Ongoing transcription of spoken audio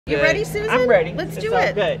You ready, Susan? I'm ready. Let's it's do all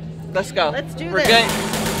it. Good. Let's go. Let's do We're this. good.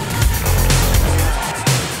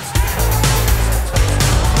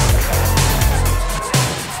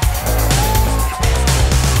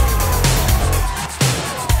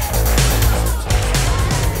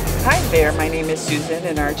 Hi there, my name is Susan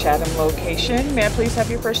in our Chatham location. May I please have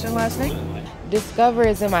your first and last name? Discover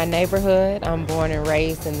is in my neighborhood. I'm born and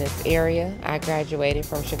raised in this area. I graduated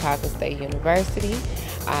from Chicago State University.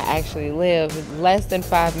 I actually live less than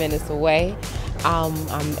 5 minutes away.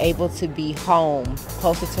 I'm able to be home,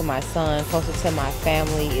 closer to my son, closer to my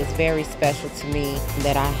family. It's very special to me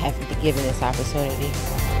that I have been given this opportunity.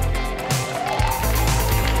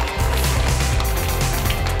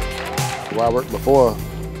 Where I worked before,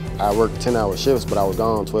 I worked 10-hour shifts, but I was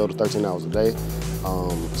gone 12 to 13 hours a day.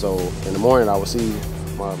 So in the morning I would see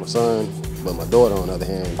my son, but my daughter on the other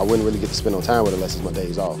hand, I wouldn't really get to spend no time with her unless it's my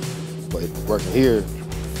days off. But working here,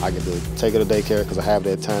 I get to take her to daycare because I have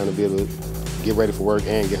that time to be able to get ready for work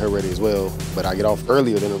and get her ready as well. But I get off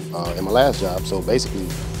earlier than in my last job, so basically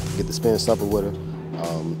I get to spend supper with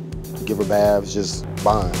her, give her baths, just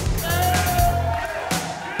bond.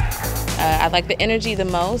 I like the energy the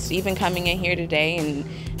most, even coming in here today and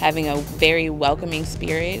having a very welcoming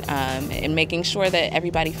spirit and making sure that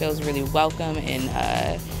everybody feels really welcome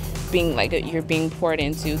and being like you're being poured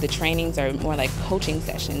into. The trainings are more like coaching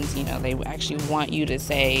sessions. You know, they actually want you to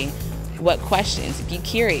say what questions, be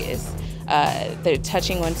curious. They're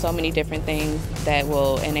touching on so many different things that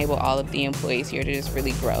will enable all of the employees here to just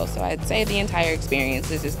really grow. So I'd say the entire experience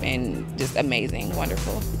has just been just amazing,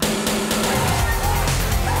 wonderful.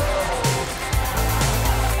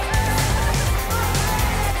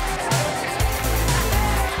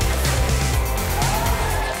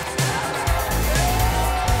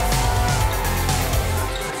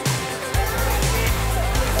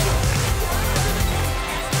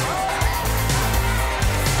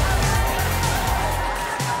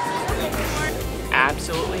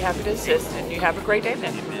 Absolutely happy to assist, and you have a great day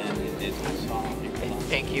then.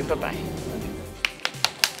 Thank you. Bye-bye.